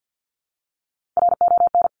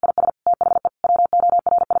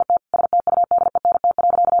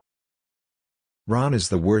Ron is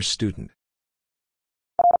the worst student.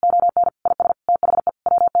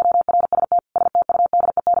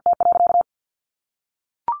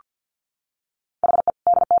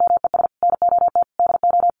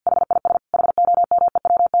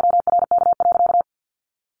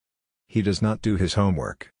 He does not do his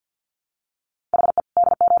homework.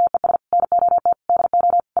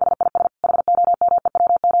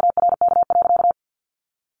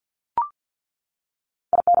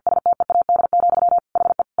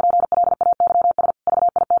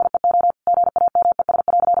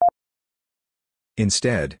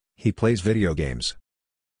 Instead, he plays video games.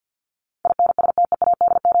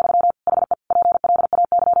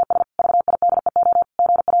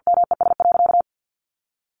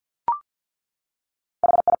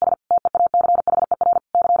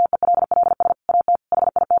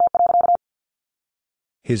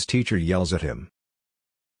 His teacher yells at him.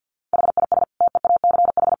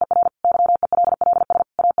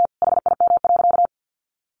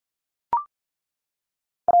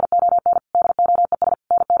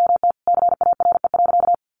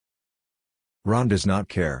 Ron does not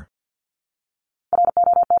care.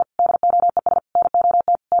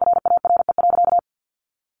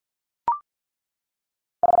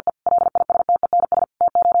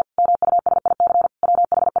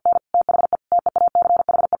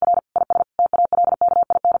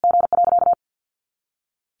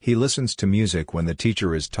 He listens to music when the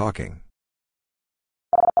teacher is talking.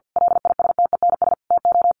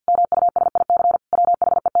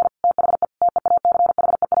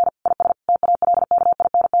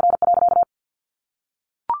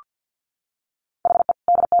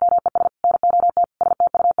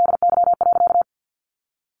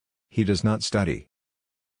 He does not study.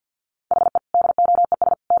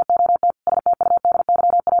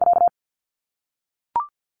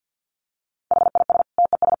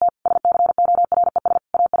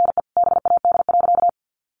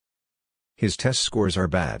 His test scores are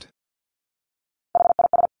bad.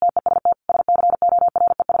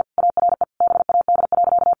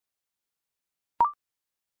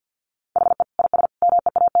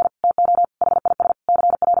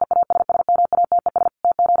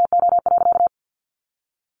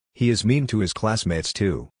 He is mean to his classmates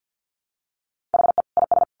too.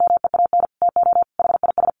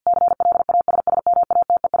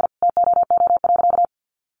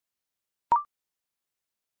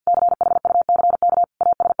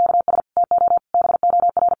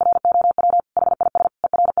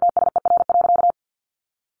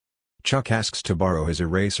 Chuck asks to borrow his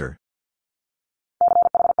eraser.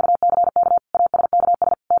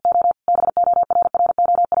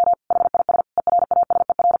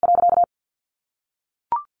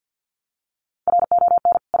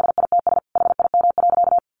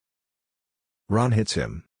 Ron hits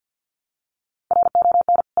him.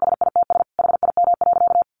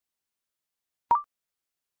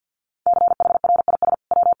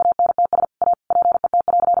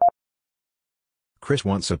 Chris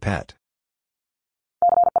wants a pet.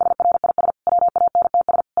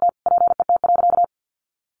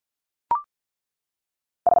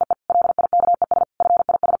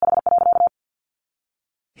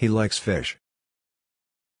 He likes fish.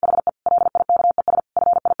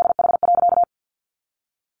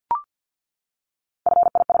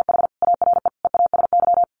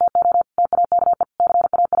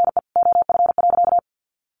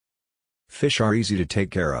 Fish are easy to take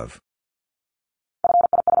care of.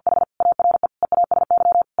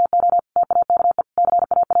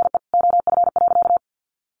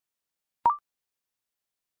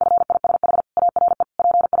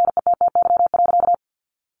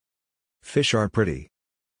 Fish are pretty.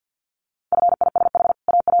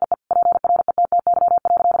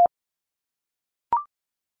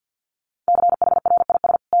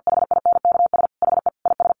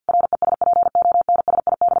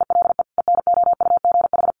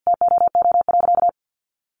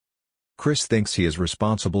 Chris thinks he is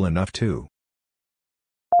responsible enough too.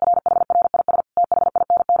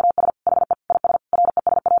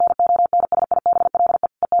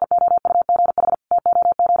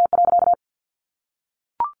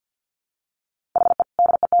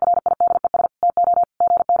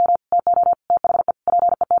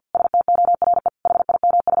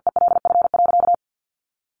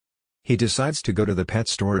 He decides to go to the pet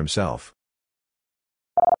store himself.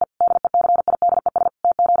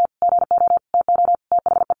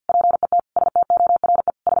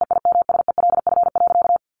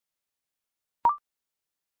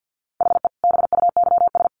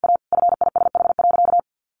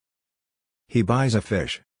 He buys a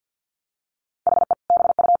fish.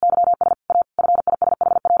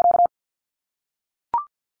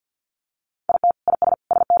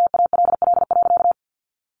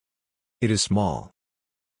 It is small.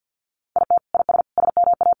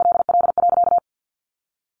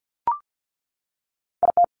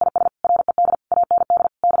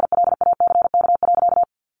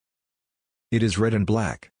 It is red and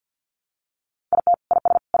black.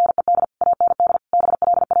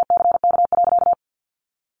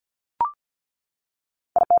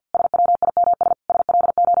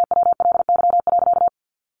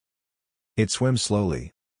 It swims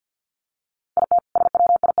slowly.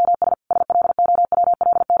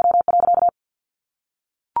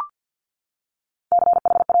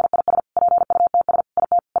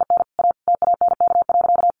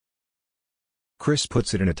 Chris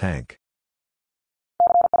puts it in a tank.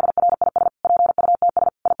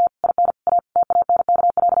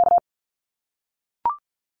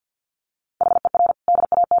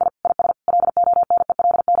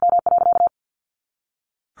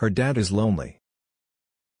 Her dad is lonely.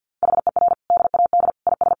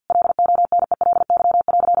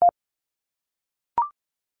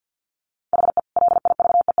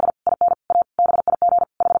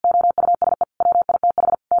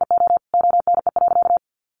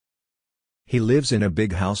 He lives in a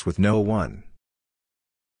big house with no one.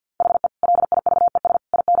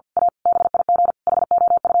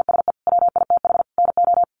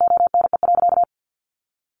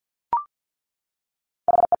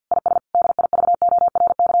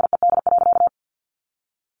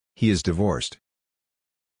 He is divorced.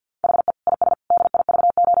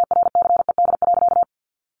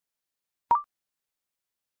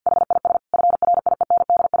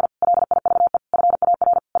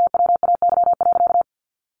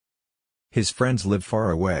 His friends live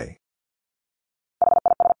far away.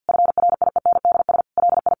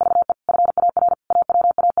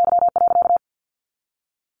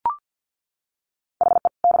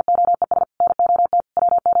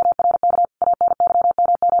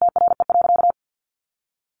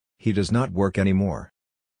 He does not work anymore.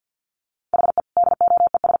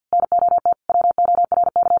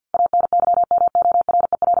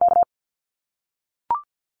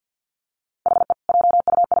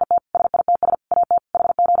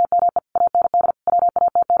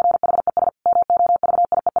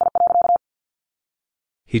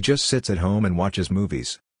 He just sits at home and watches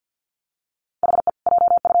movies.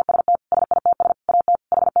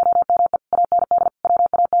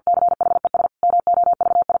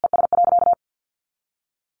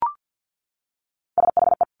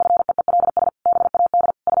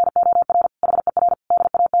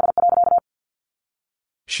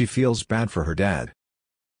 She feels bad for her dad.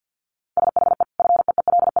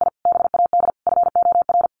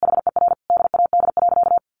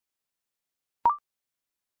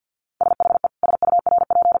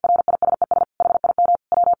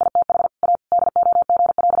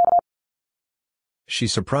 She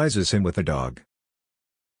surprises him with a dog.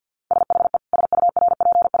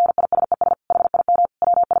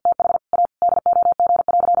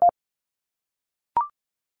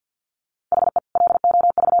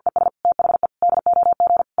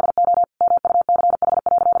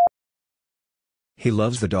 He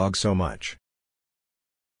loves the dog so much.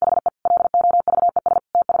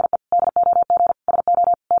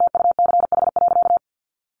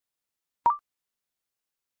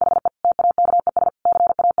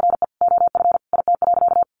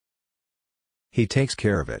 He takes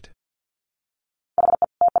care of it.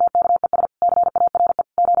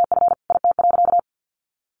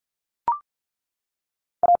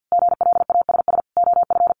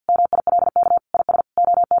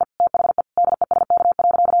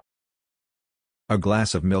 A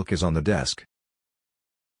glass of milk is on the desk.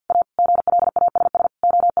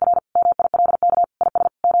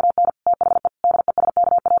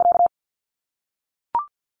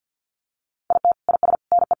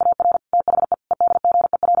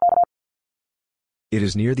 It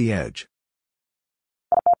is near the edge.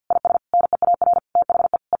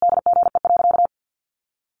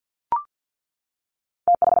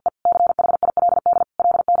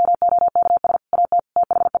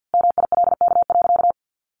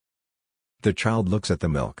 The child looks at the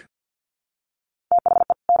milk.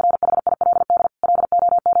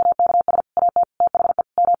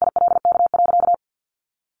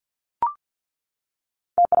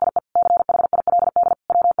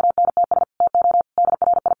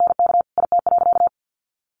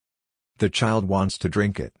 The child wants to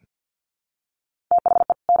drink it.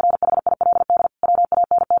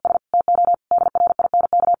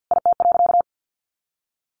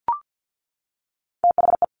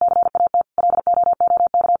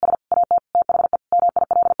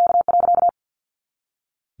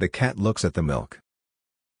 The cat looks at the milk.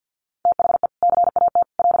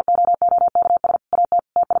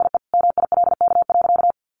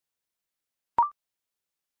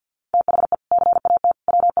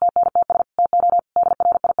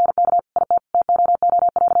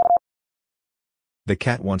 The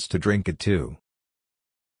cat wants to drink it too.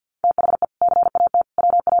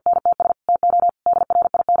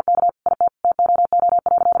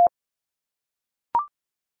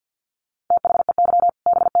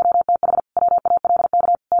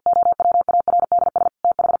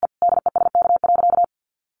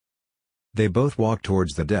 They both walk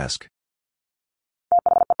towards the desk.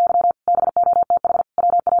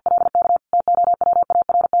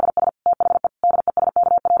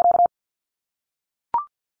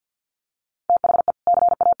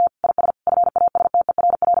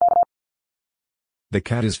 The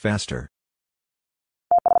cat is faster.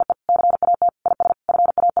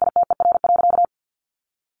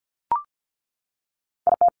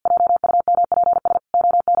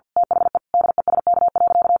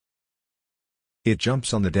 It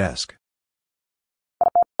jumps on the desk.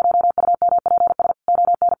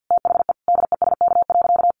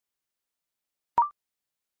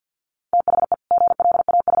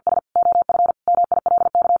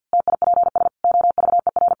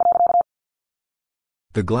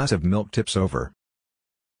 The glass of milk tips over.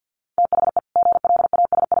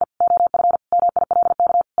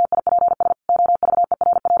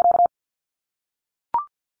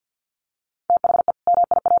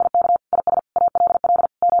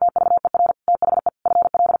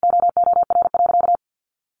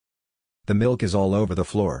 The milk is all over the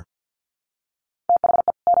floor.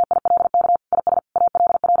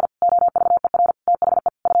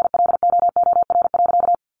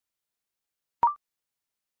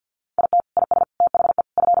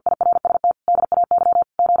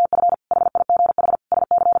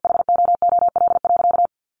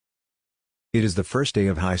 It is the first day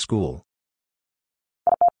of high school.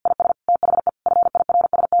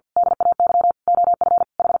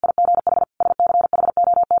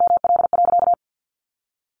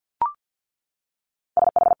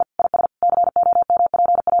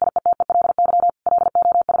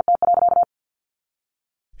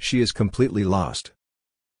 She is completely lost.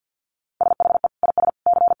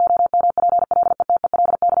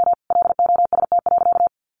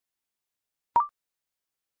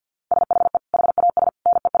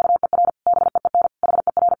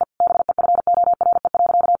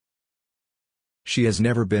 She has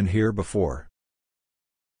never been here before.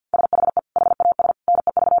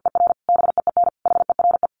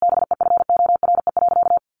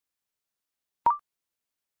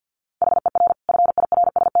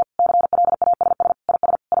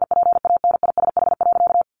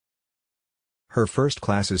 Her first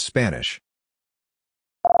class is Spanish.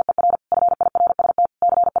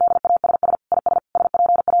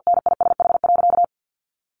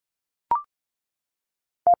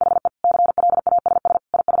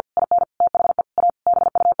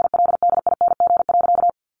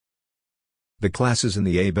 The class is in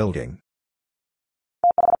the A building.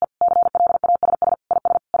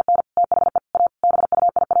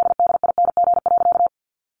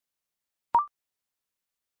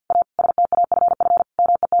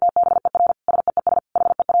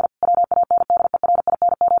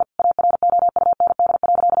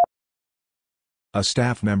 A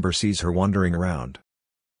staff member sees her wandering around.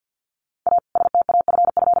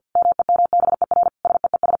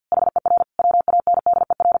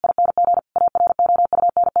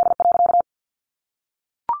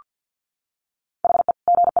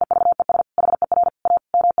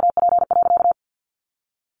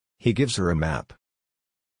 He gives her a map.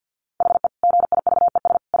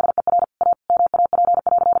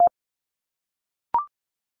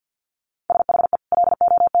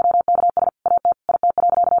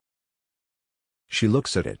 She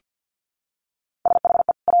looks at it.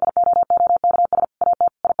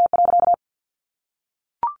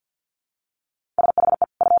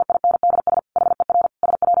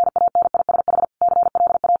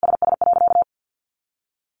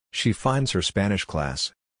 She finds her Spanish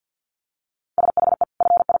class.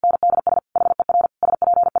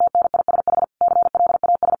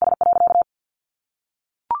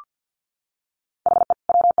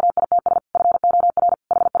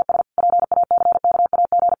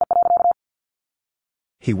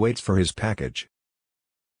 He waits for his package.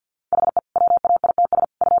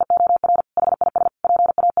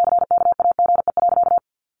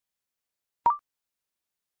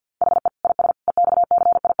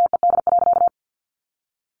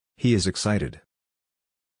 He is excited.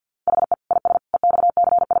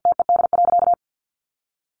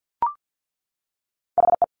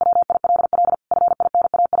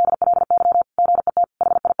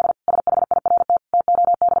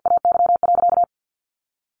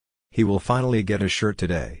 He will finally get a shirt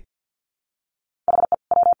today.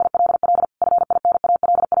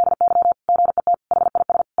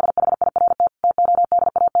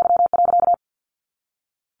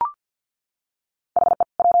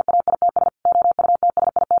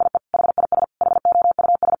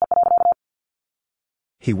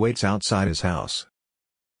 He waits outside his house.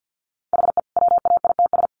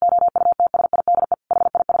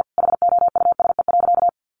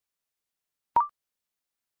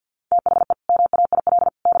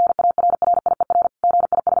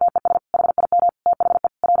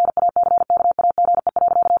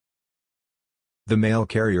 The mail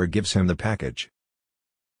carrier gives him the package.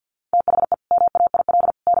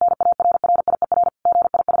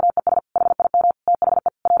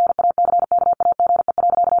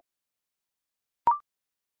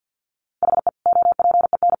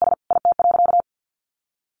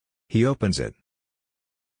 He opens it.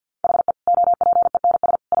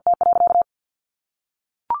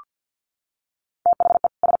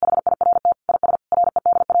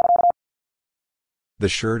 The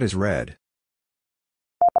shirt is red.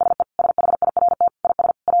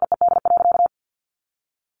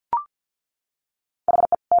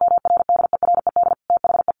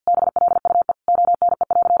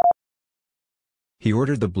 He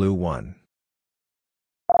ordered the blue one.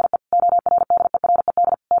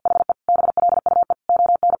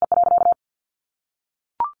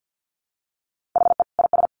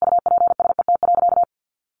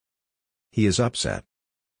 He is upset.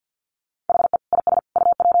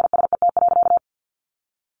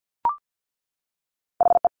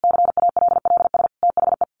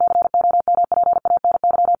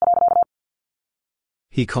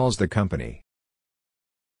 He calls the company.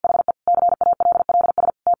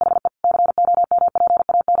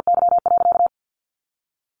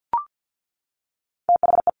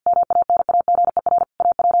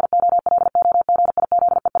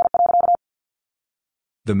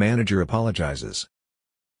 The manager apologizes.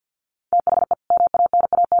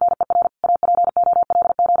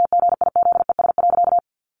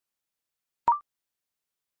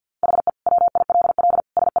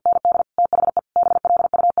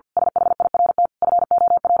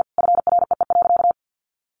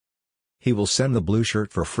 He will send the blue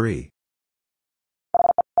shirt for free.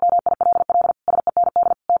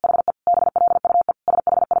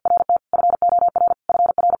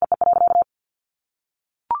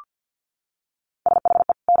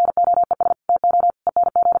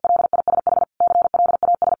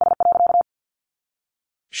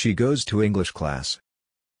 She goes to English class.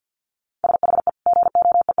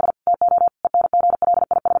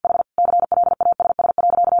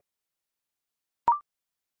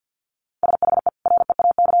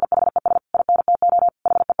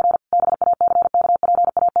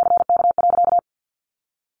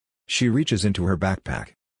 She reaches into her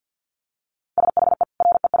backpack.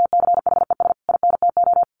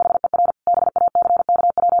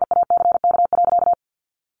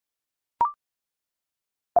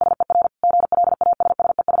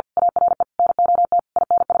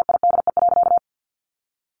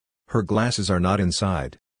 Her glasses are not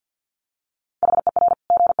inside.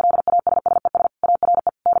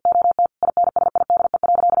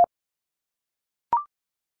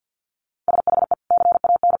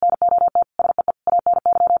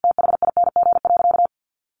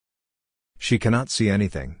 She cannot see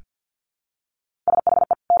anything.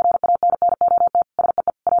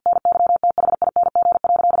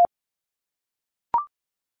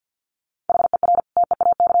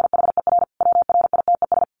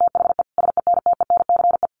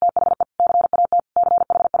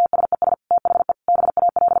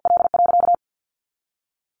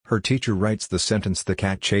 Her teacher writes the sentence, "The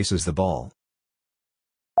cat chases the ball."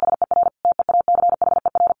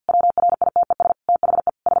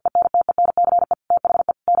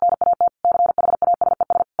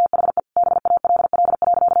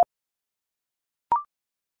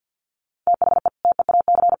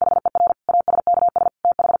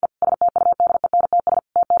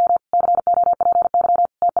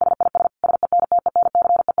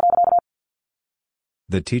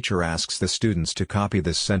 The teacher asks the students to copy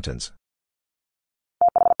this sentence.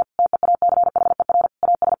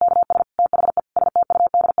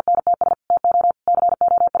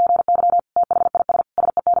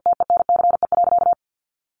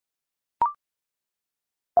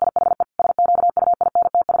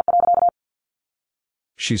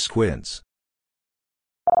 She squints.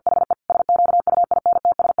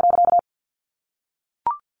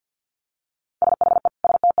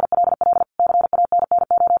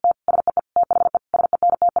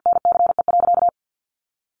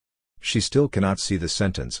 She still cannot see the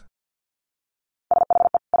sentence.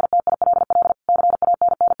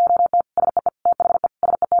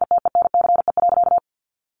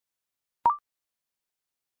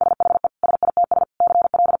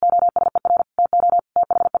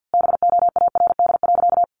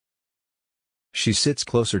 She sits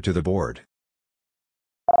closer to the board.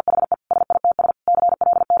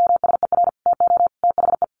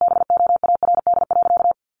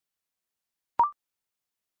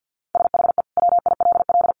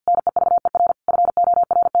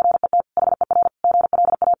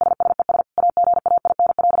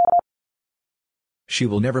 She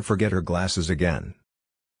will never forget her glasses again.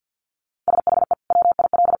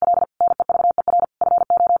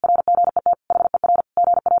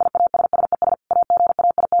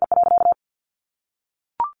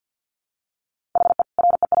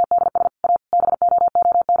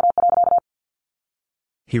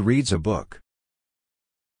 He reads a book.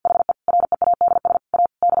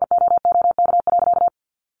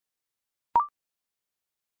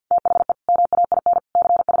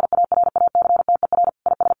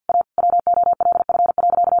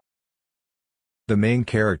 The main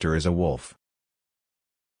character is a wolf.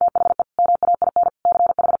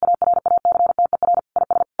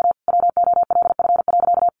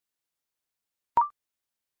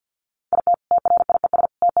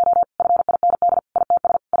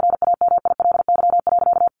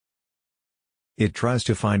 It tries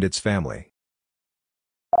to find its family.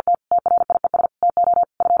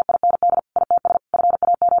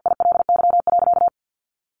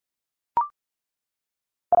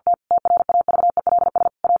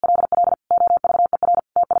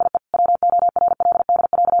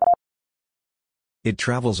 It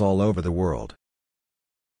travels all over the world.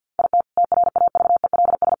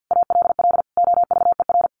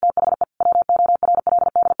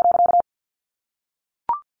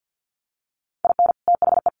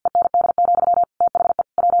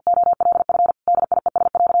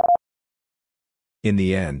 In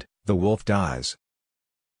the end, the wolf dies.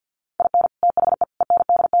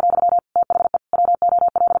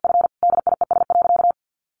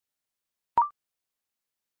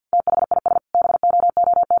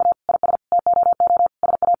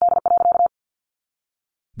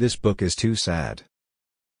 This book is too sad.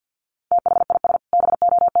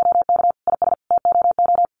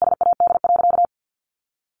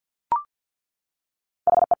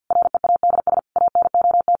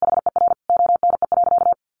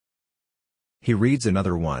 He reads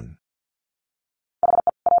another one.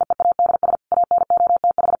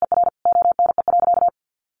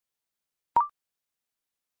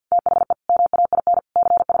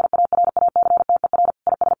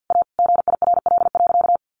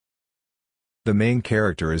 The main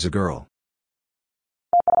character is a girl.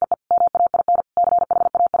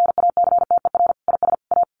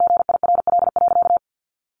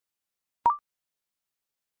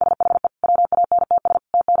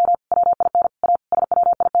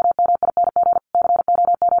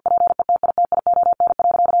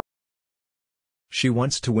 She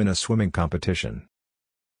wants to win a swimming competition.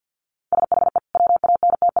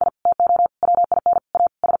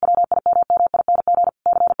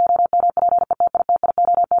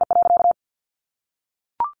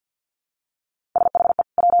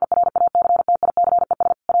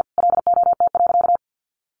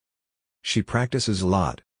 She practices a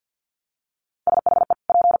lot.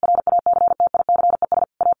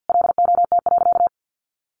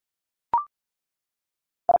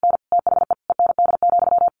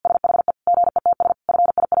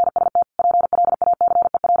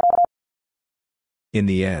 In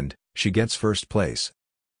the end, she gets first place.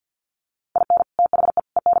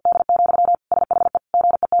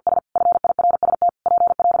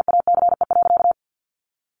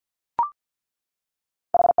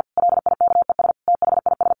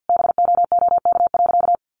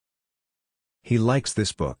 He likes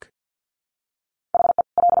this book.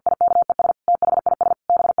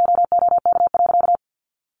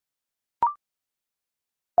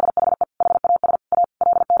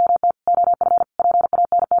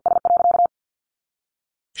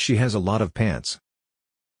 She has a lot of pants.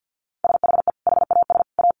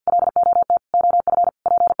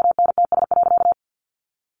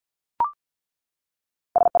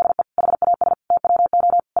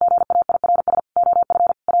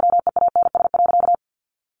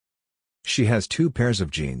 She has 2 pairs of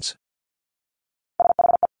jeans.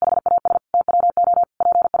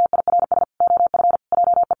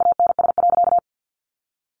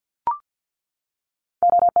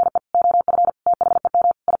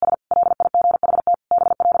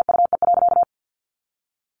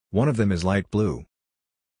 One of them is light blue.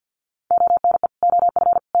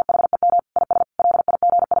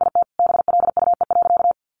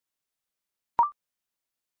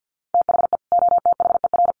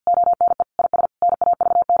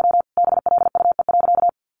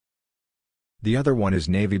 The other one is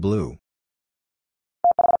navy blue.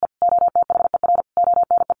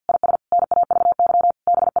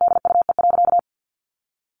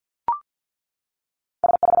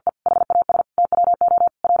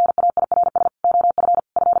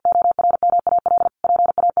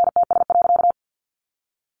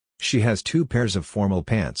 She has 2 pairs of formal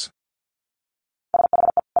pants.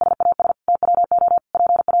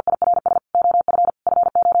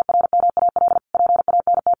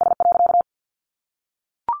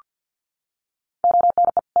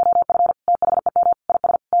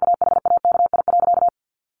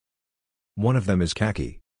 One of them is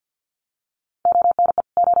khaki.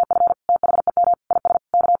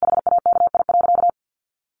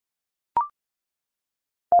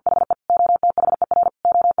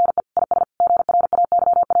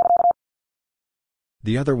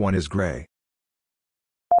 The other one is gray.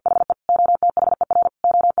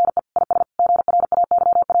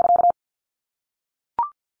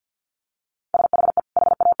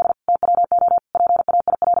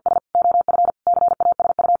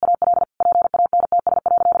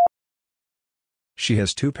 She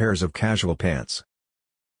has two pairs of casual pants.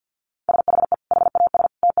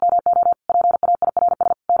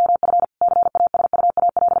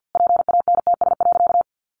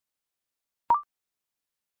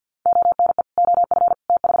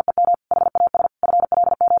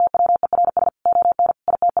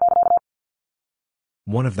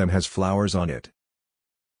 One of them has flowers on it.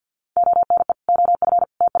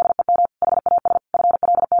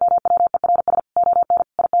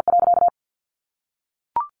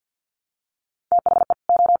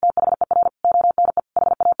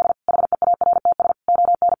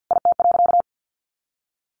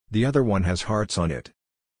 The other one has hearts on it.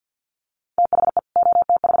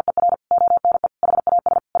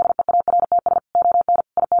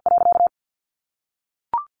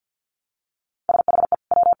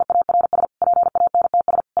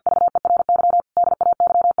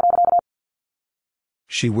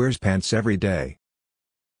 She wears pants every day.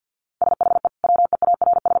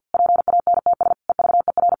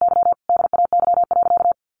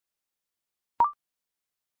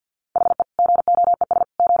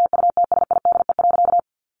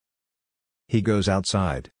 He goes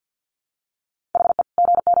outside.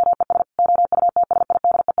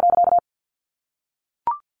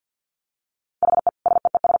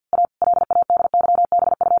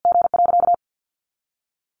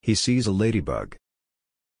 He sees a ladybug.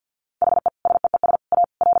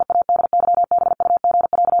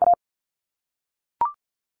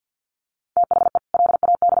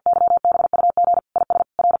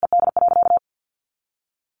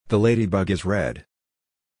 The ladybug is red.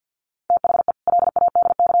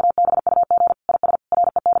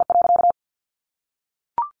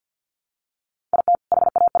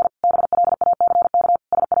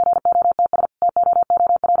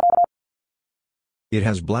 It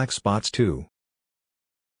has black spots too.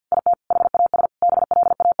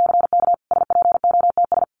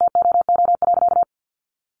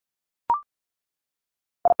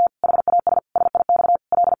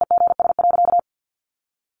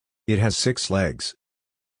 It has 6 legs.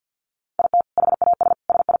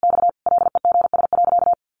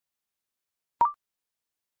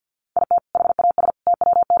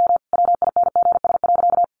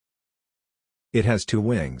 It has 2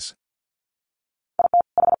 wings.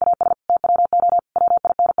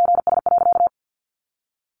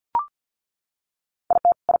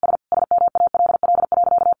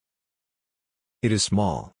 It is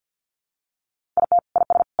small.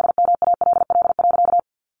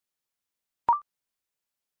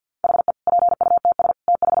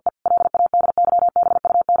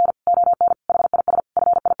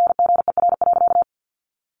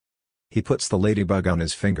 He puts the ladybug on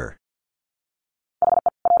his finger.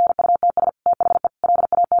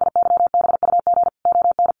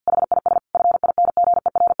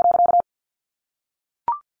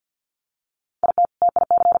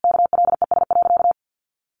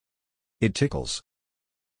 It tickles.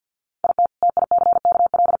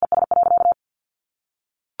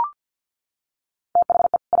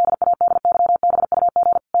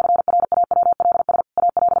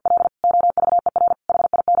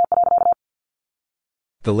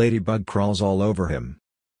 The ladybug crawls all over him.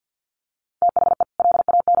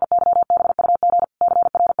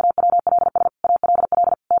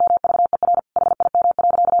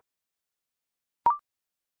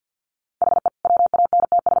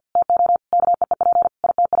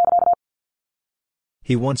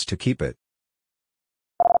 He wants to keep it.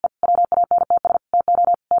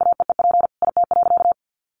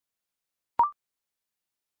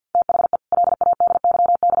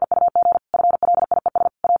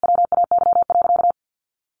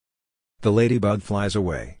 The ladybug flies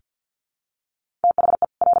away.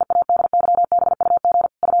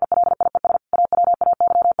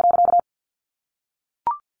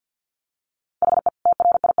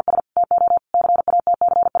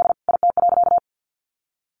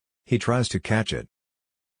 He tries to catch it.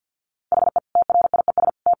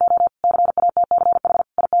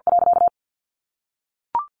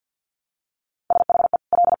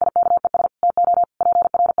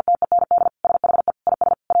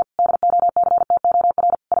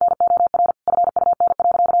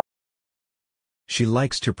 She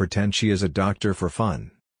likes to pretend she is a doctor for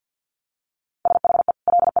fun.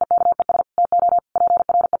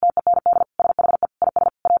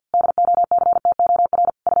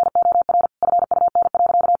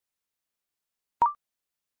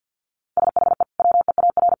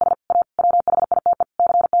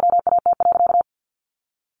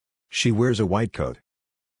 She wears a white coat.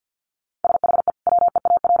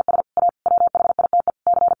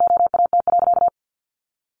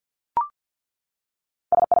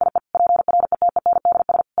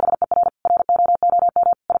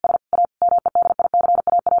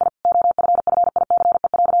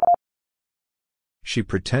 She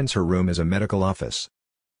pretends her room is a medical office.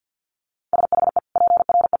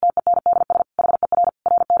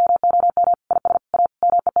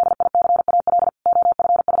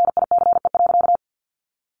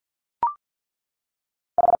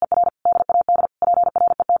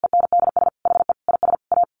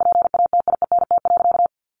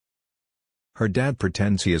 Her dad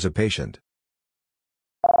pretends he is a patient.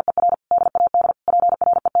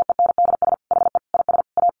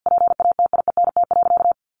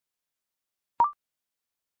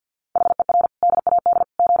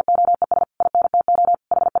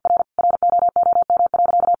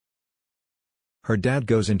 Her dad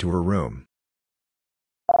goes into her room.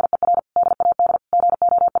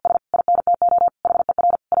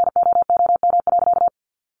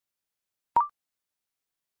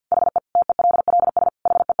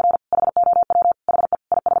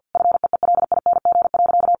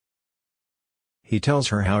 He tells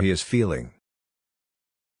her how he is feeling.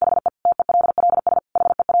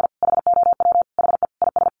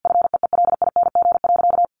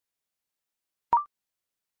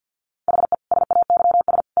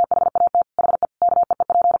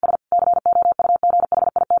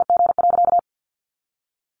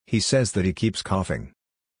 He says that he keeps coughing.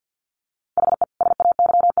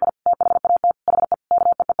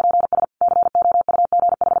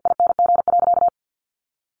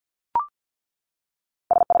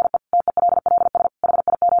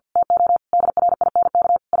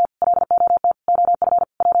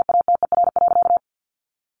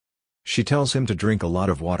 She tells him to drink a lot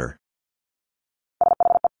of water.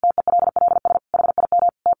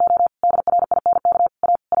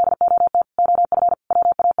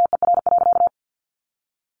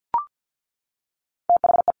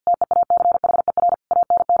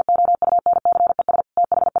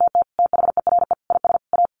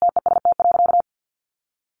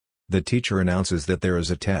 The teacher announces that there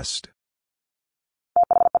is a test.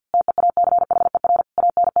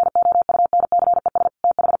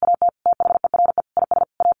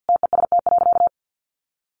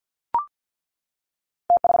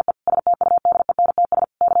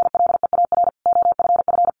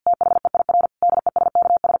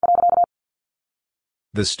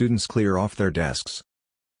 The students clear off their desks.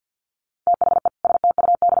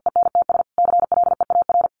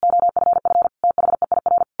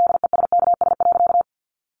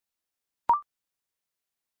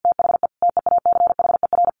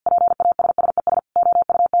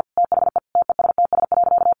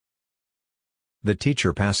 The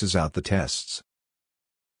teacher passes out the tests.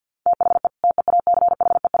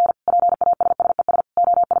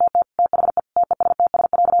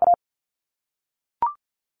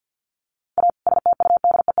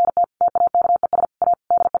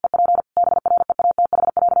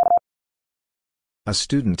 A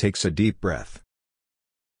student takes a deep breath.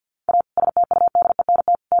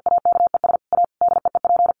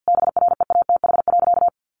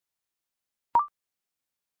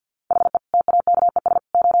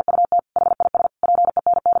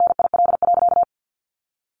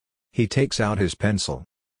 He takes out his pencil.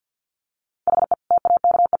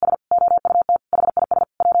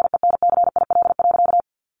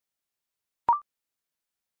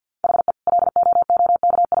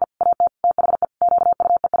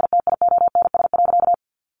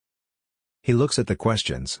 He looks at the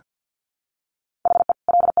questions.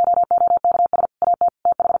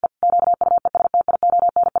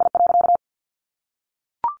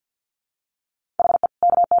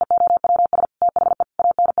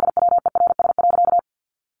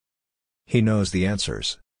 He knows the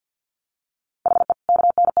answers.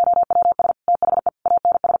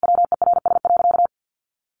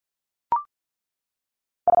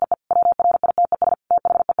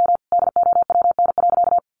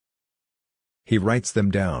 He writes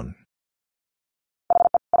them down.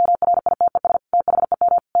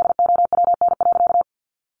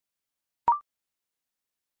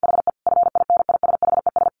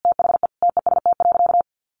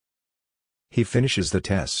 He finishes the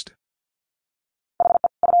test.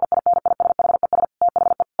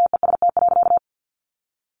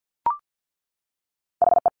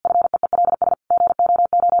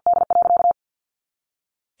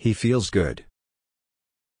 He feels good.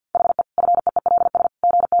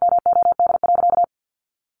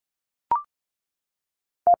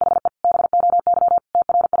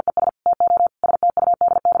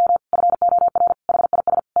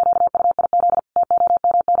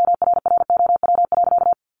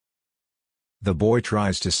 The boy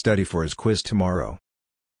tries to study for his quiz tomorrow.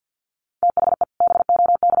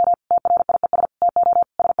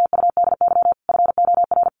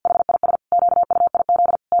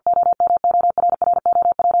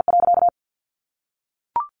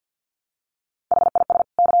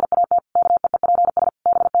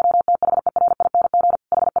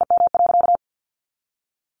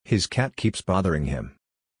 His cat keeps bothering him.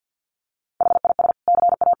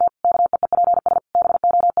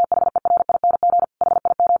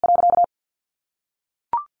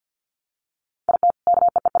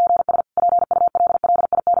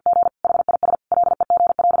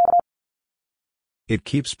 It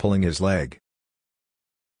keeps pulling his leg.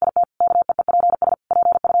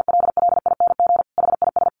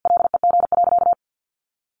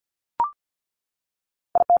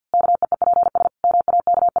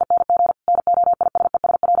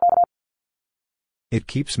 It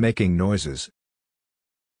keeps making noises.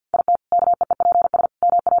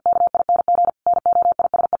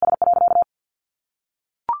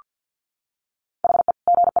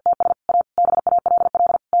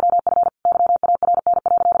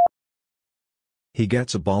 He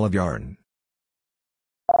gets a ball of yarn.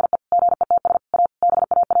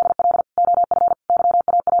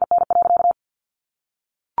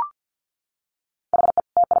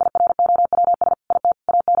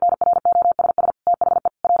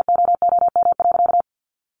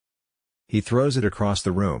 He throws it across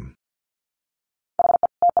the room.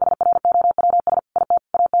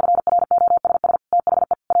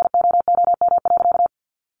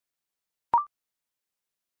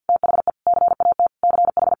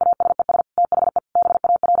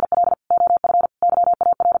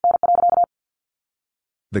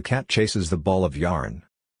 The cat chases the ball of yarn.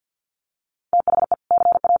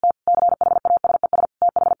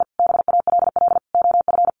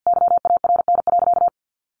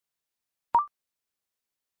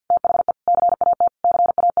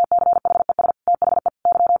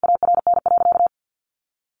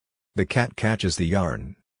 The cat catches the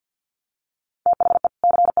yarn.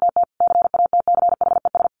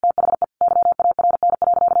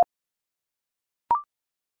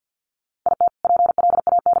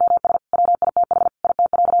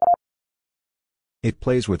 It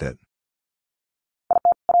plays with it.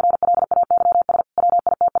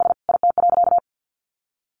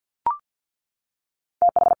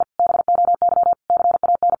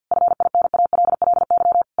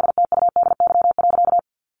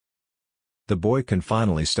 The boy can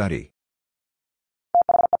finally study.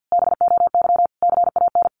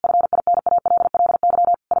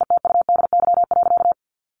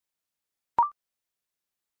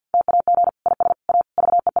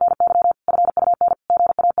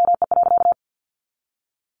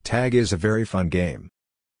 Tag is a very fun game.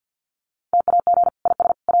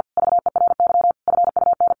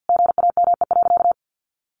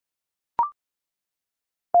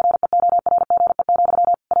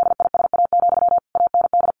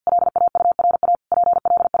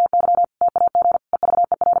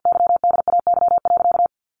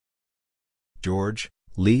 George,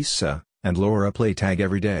 Lisa, and Laura play tag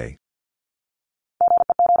every day.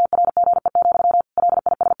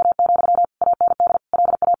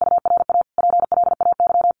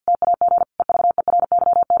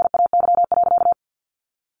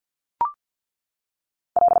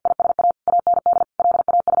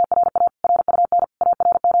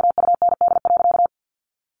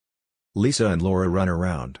 Lisa and Laura run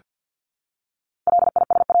around.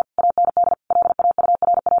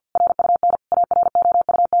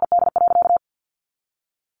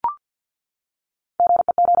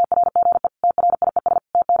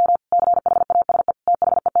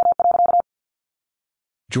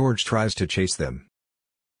 George tries to chase them.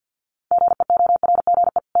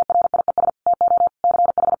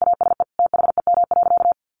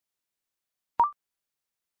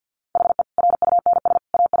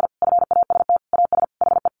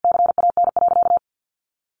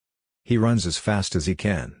 He runs as fast as he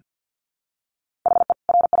can.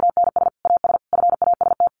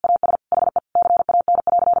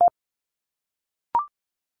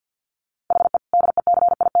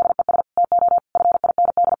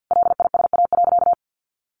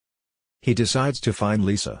 He decides to find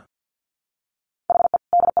Lisa.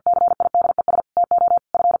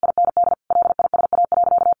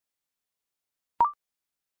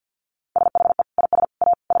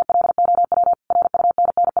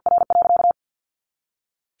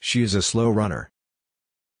 She is a slow runner.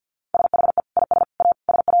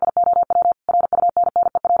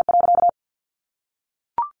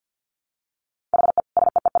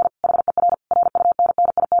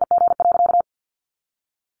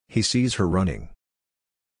 He sees her running.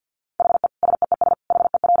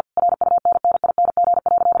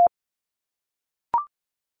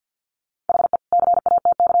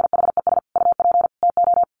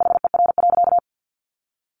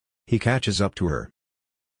 He catches up to her.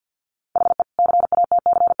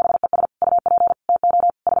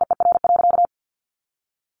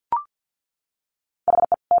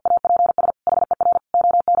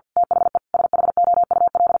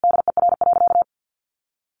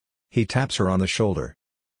 He taps her on the shoulder.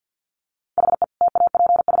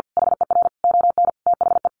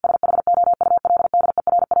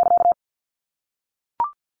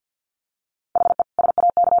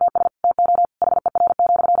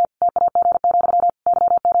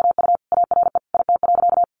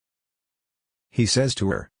 He says to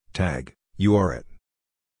her, "Tag, you are it."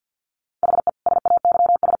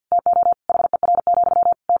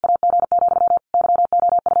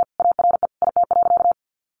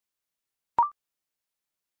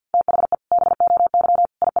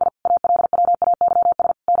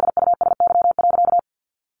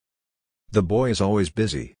 The boy is always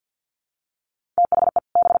busy.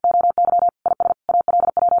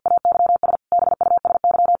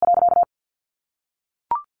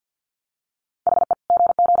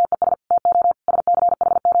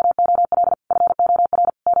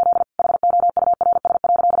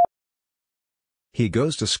 He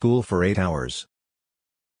goes to school for 8 hours.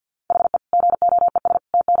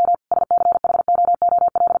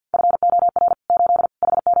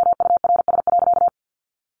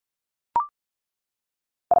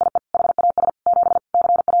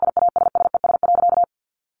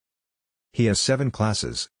 He has 7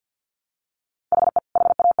 classes.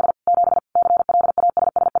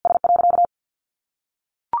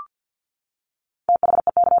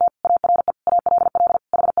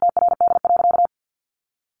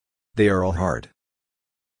 They are all hard.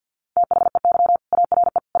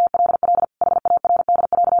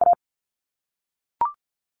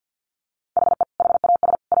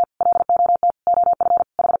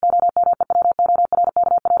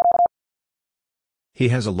 He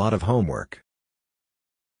has a lot of homework.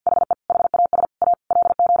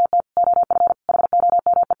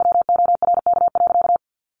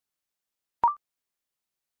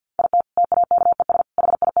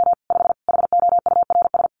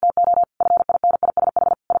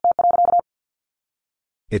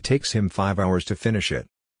 It takes him 5 hours to finish it.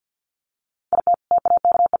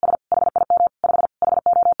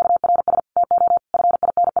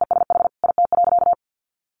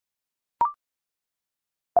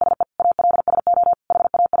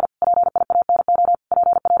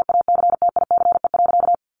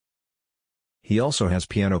 He also has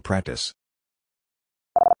piano practice.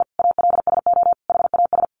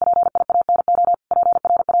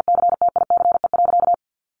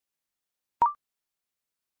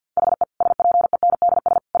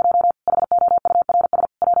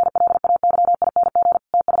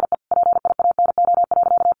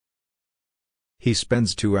 He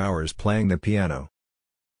spends 2 hours playing the piano.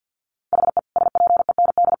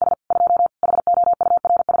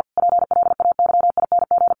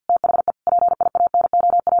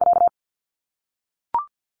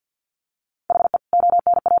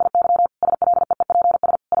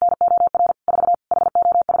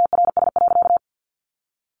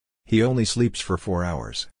 He only sleeps for 4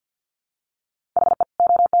 hours.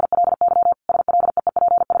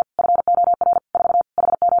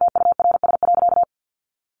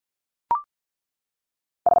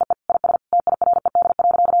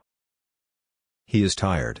 He is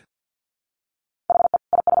tired.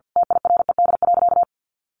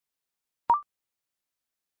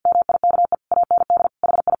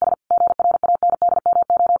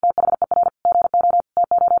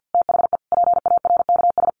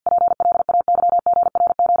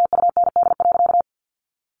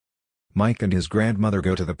 Mike and his grandmother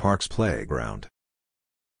go to the park's playground.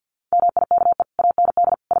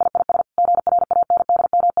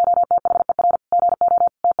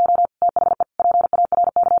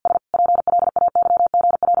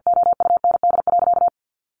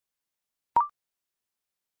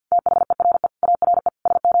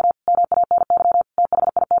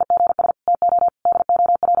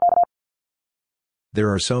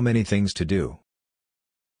 There are so many things to do.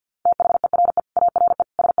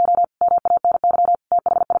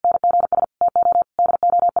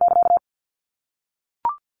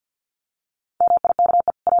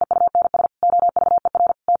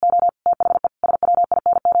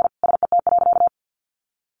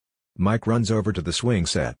 Mike runs over to the swing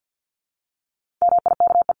set.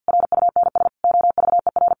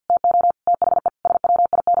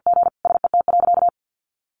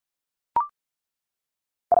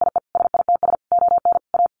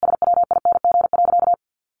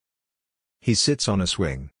 He sits on a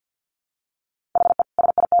swing.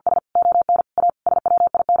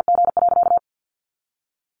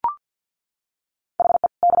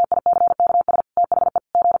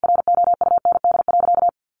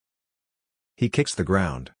 He kicks the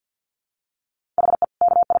ground.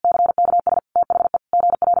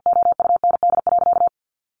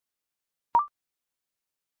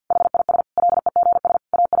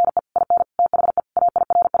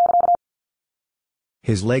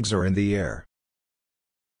 His legs are in the air.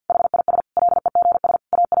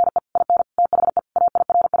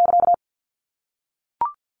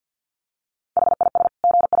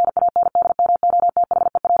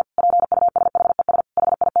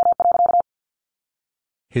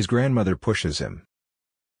 His grandmother pushes him.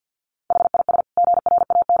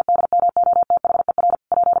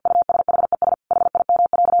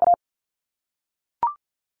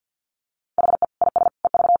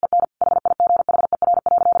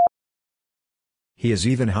 He is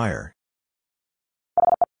even higher.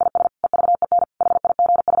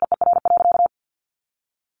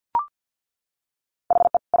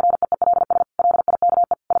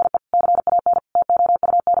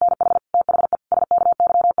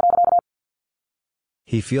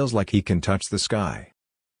 He feels like he can touch the sky.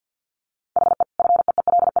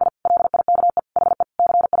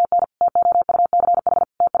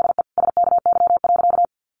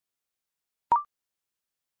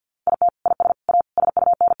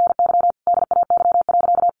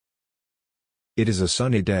 It is a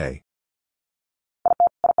sunny day.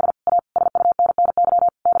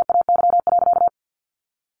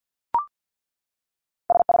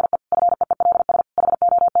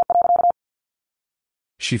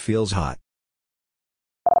 She feels hot.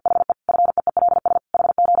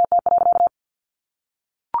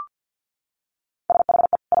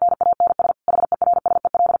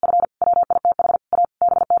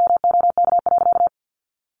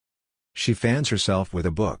 She fans herself with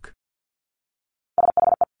a book.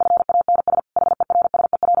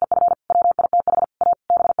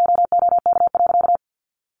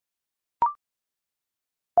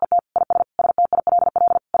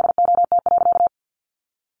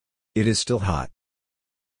 It is still hot.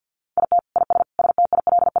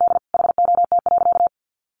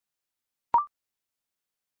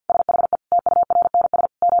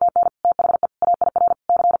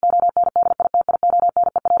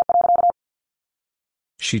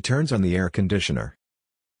 She turns on the air conditioner.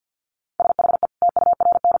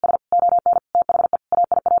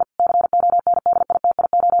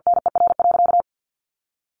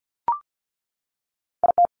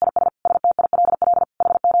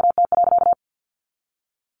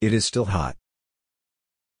 It is still hot.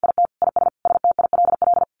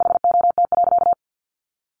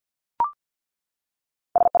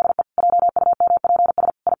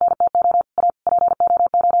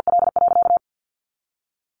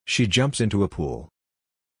 She jumps into a pool.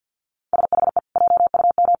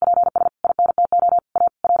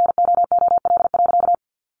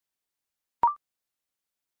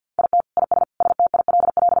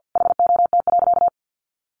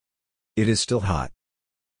 It is still hot.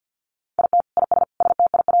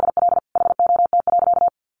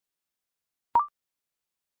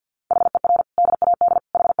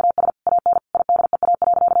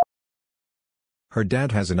 Her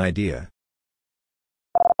dad has an idea.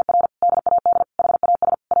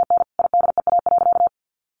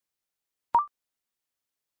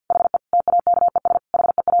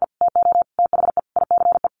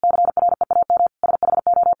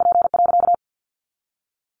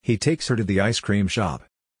 He takes her to the ice cream shop.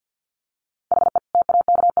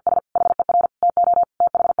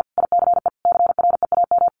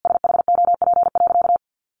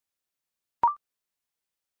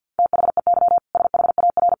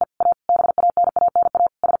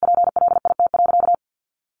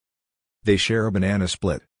 They share a banana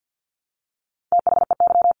split.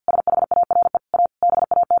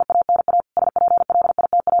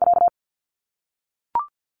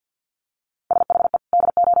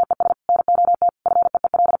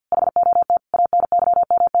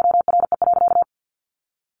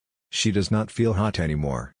 She does not feel hot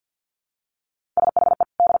anymore.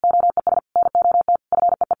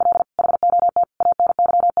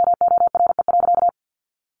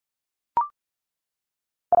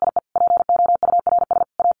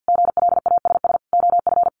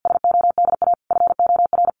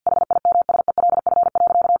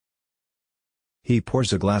 He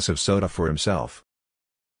pours a glass of soda for himself.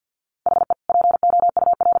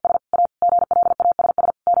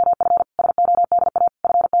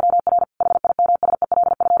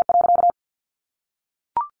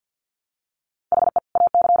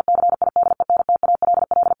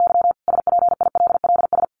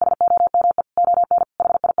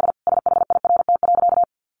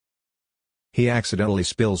 He accidentally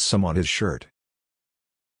spills some on his shirt.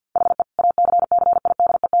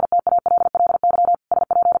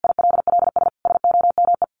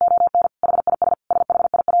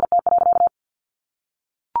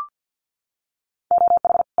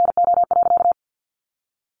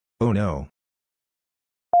 Oh no.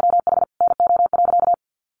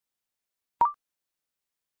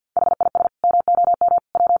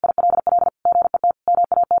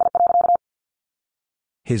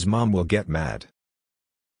 His mom will get mad.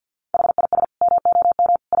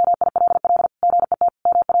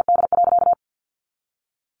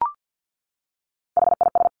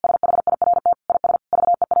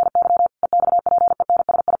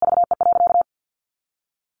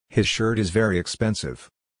 His shirt is very expensive.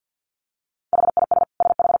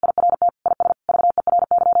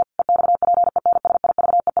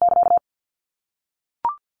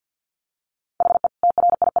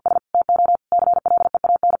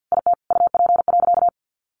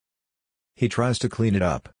 He tries to clean it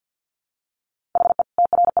up.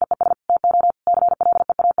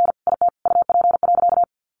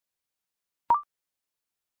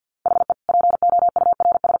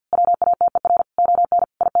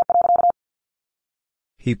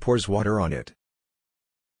 He pours water on it.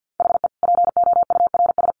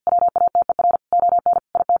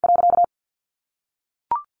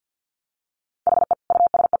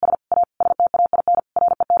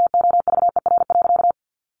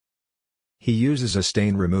 He uses a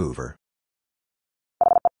stain remover.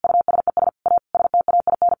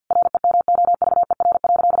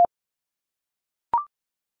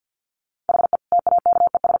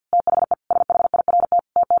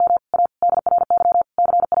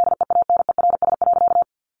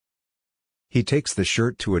 He takes the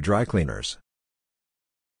shirt to a dry cleaner's.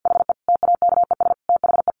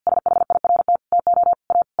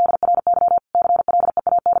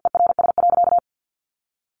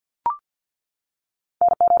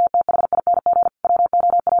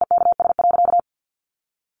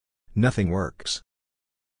 Nothing works.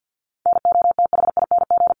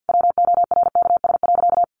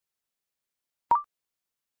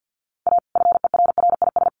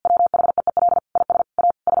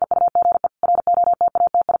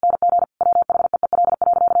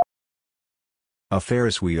 A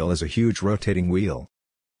Ferris wheel is a huge rotating wheel.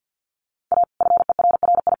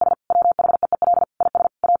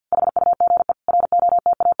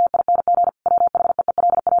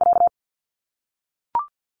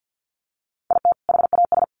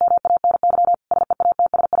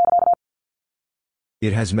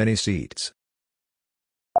 It has many seats.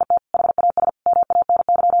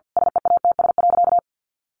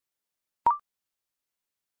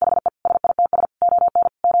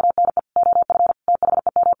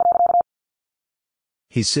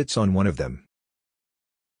 He sits on one of them.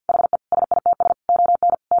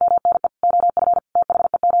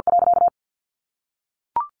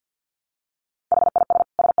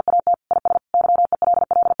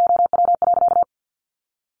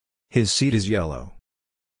 His seat is yellow.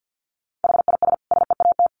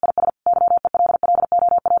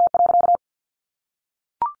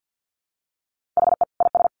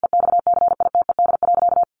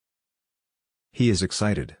 He is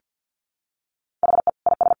excited.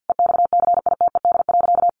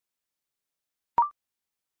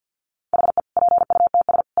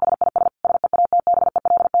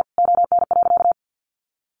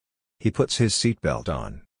 He puts his seatbelt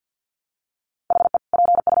on.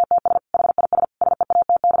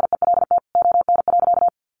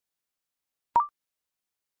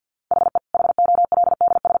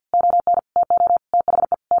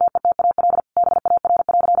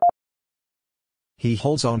 He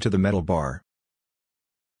holds on to the metal bar.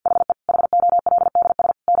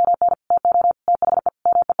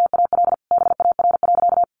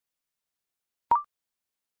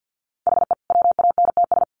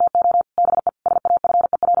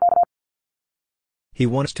 He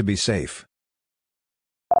wants to be safe.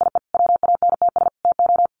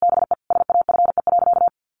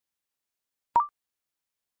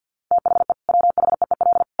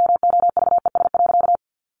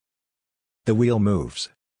 The wheel moves.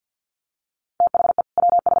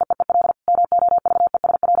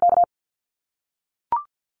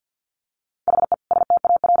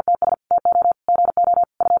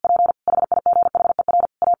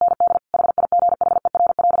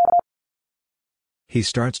 He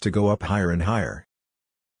starts to go up higher and higher.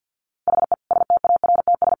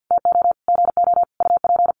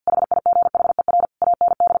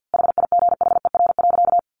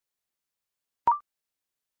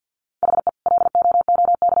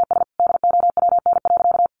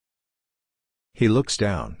 He looks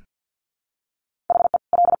down.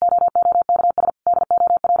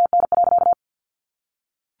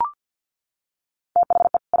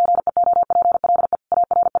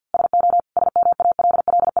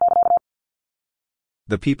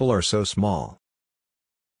 The people are so small.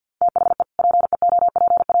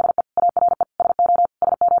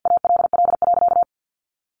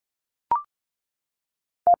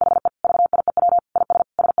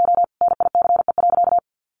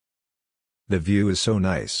 The view is so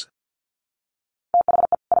nice.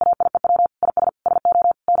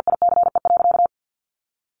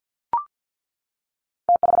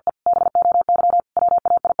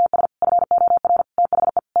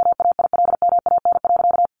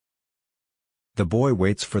 The boy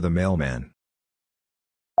waits for the mailman.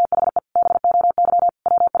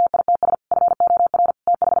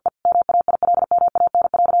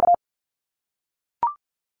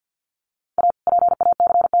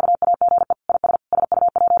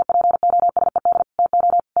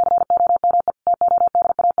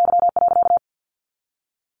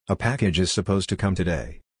 A package is supposed to come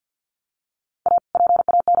today.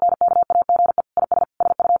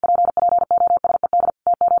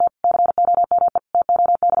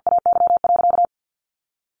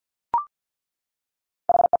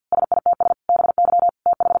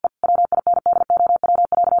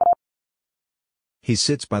 He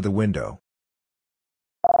sits by the window.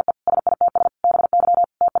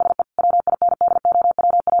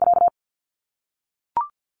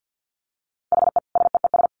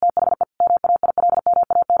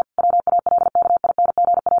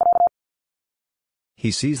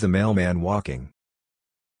 He sees the mailman walking.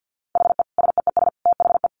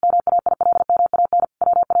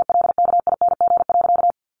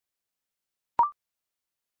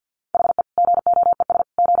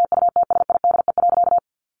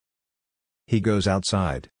 He goes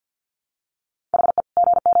outside.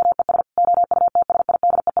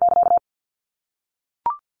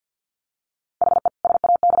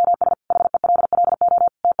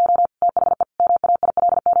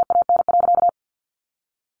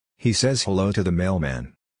 He says hello to the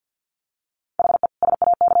mailman.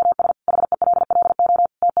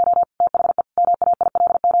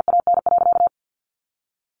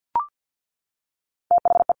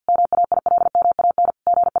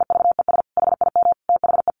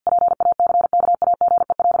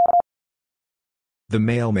 The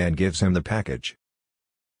mailman gives him the package.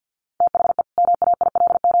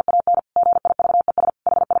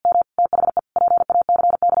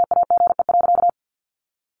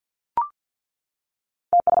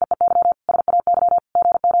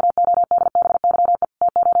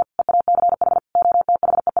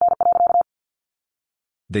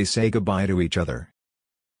 They say goodbye to each other.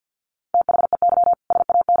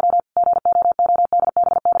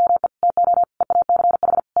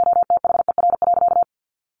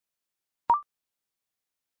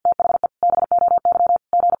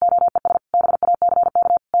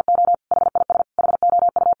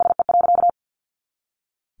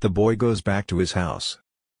 The boy goes back to his house.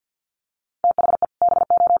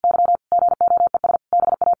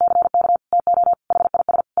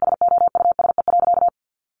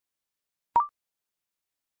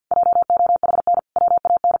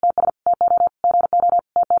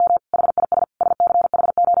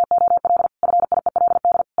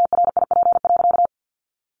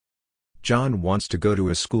 John wants to go to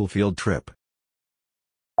a school field trip.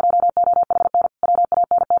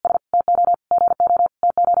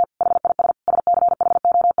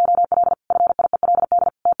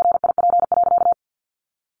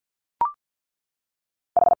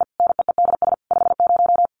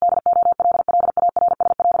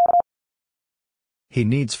 He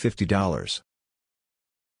needs $50.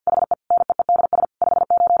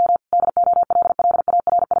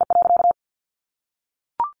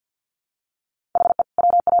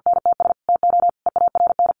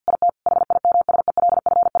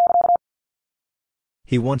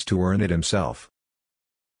 He wants to earn it himself.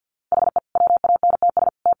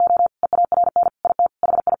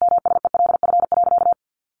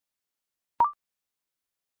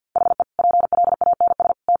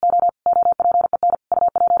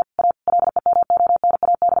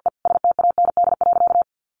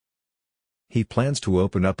 He plans to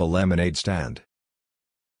open up a lemonade stand.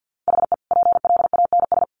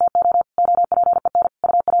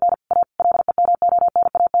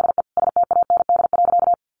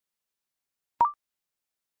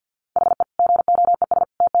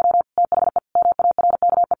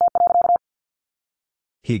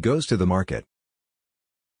 He goes to the market.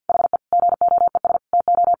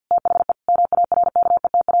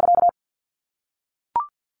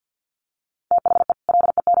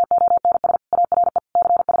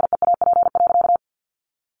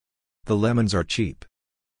 The lemons are cheap.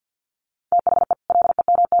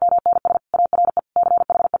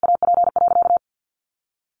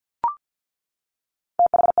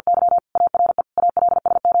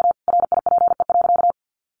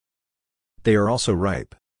 They are also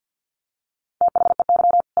ripe.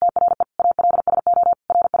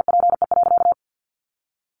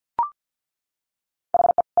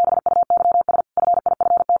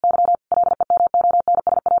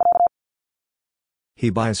 He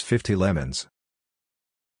buys 50 lemons.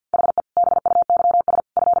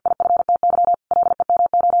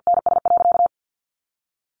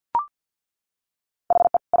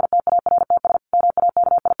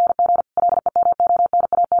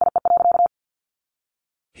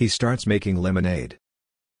 He starts making lemonade.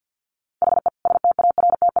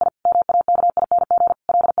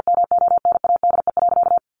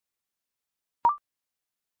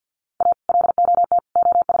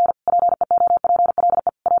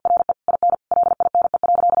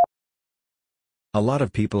 A lot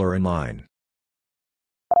of people are in line.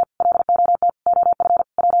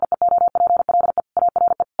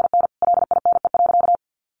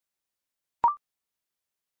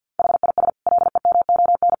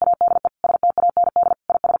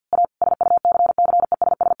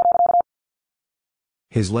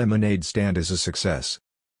 His lemonade stand is a success.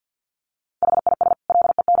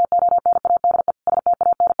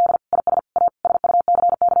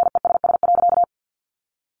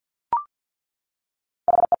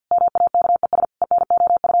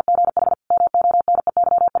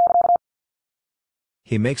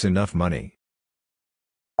 He makes enough money.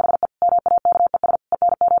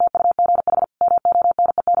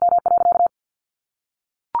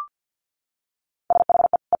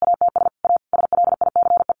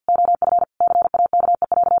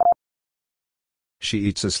 She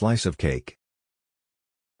eats a slice of cake.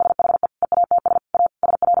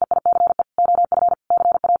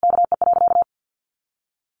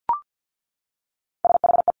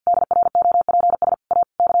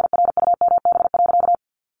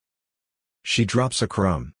 She drops a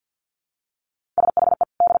crumb.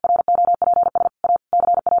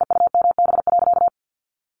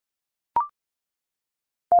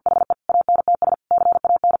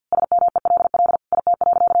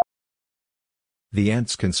 The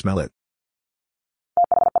ants can smell it.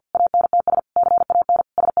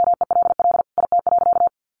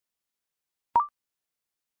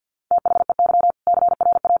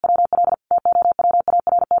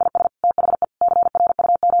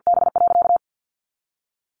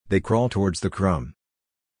 They crawl towards the crumb.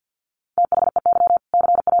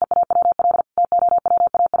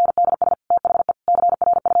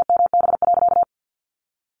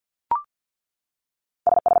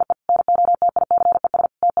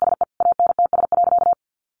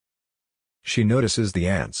 She notices the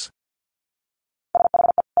ants.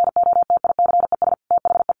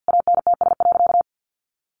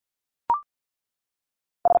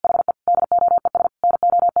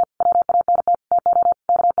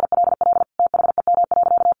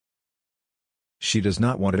 She does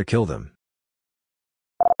not want to kill them.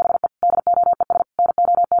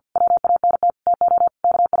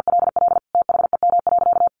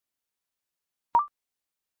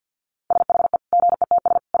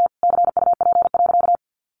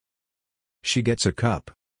 She gets a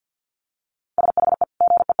cup.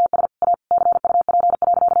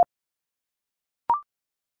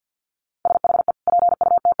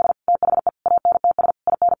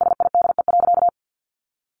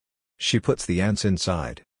 She puts the ants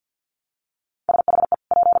inside.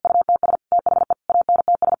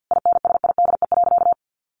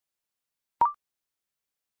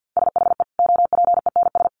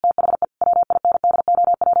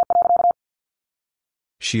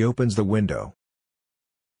 She opens the window.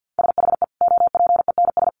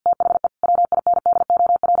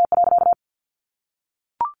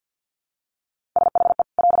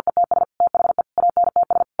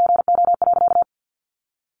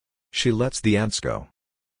 She lets the ants go.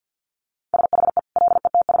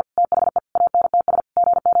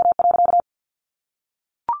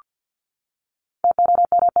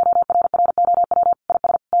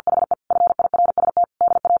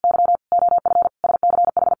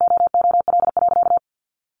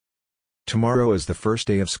 Tomorrow is the first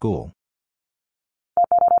day of school.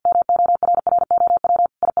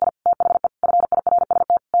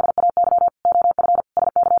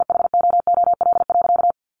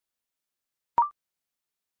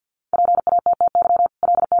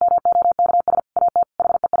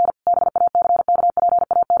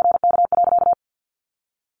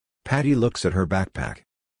 Patty looks at her backpack.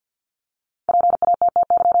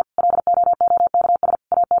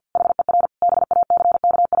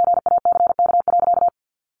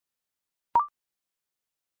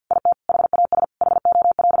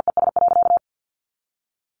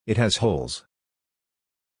 It has holes.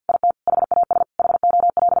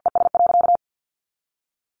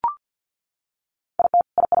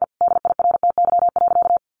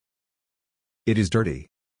 It is dirty.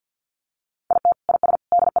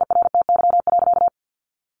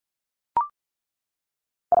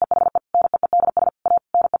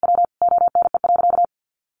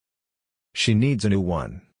 She needs a new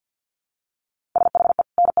one.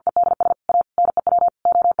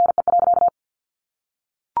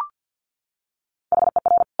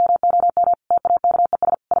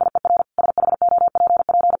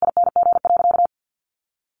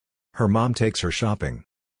 Her mom takes her shopping.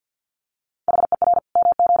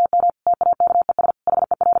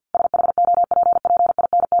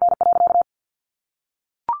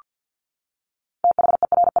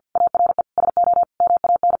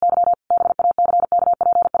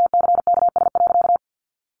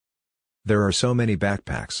 There are so many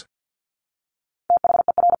backpacks.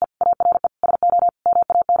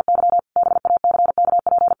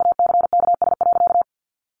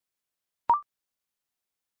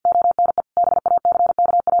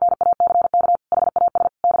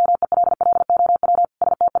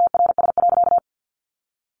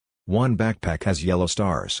 One backpack has yellow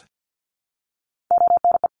stars.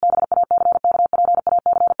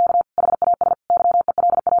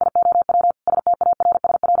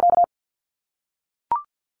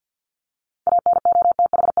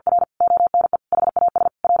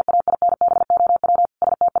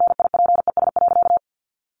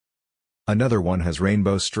 Another one has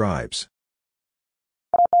rainbow stripes.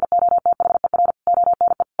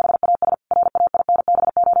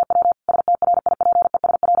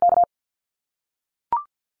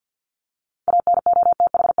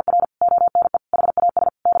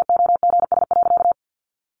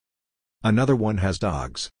 Another one has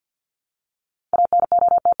dogs.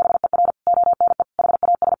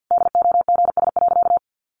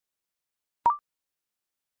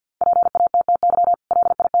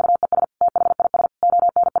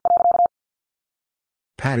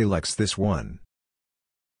 Patty likes this one.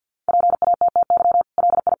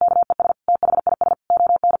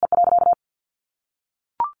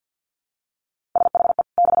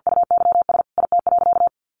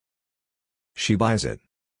 She buys it.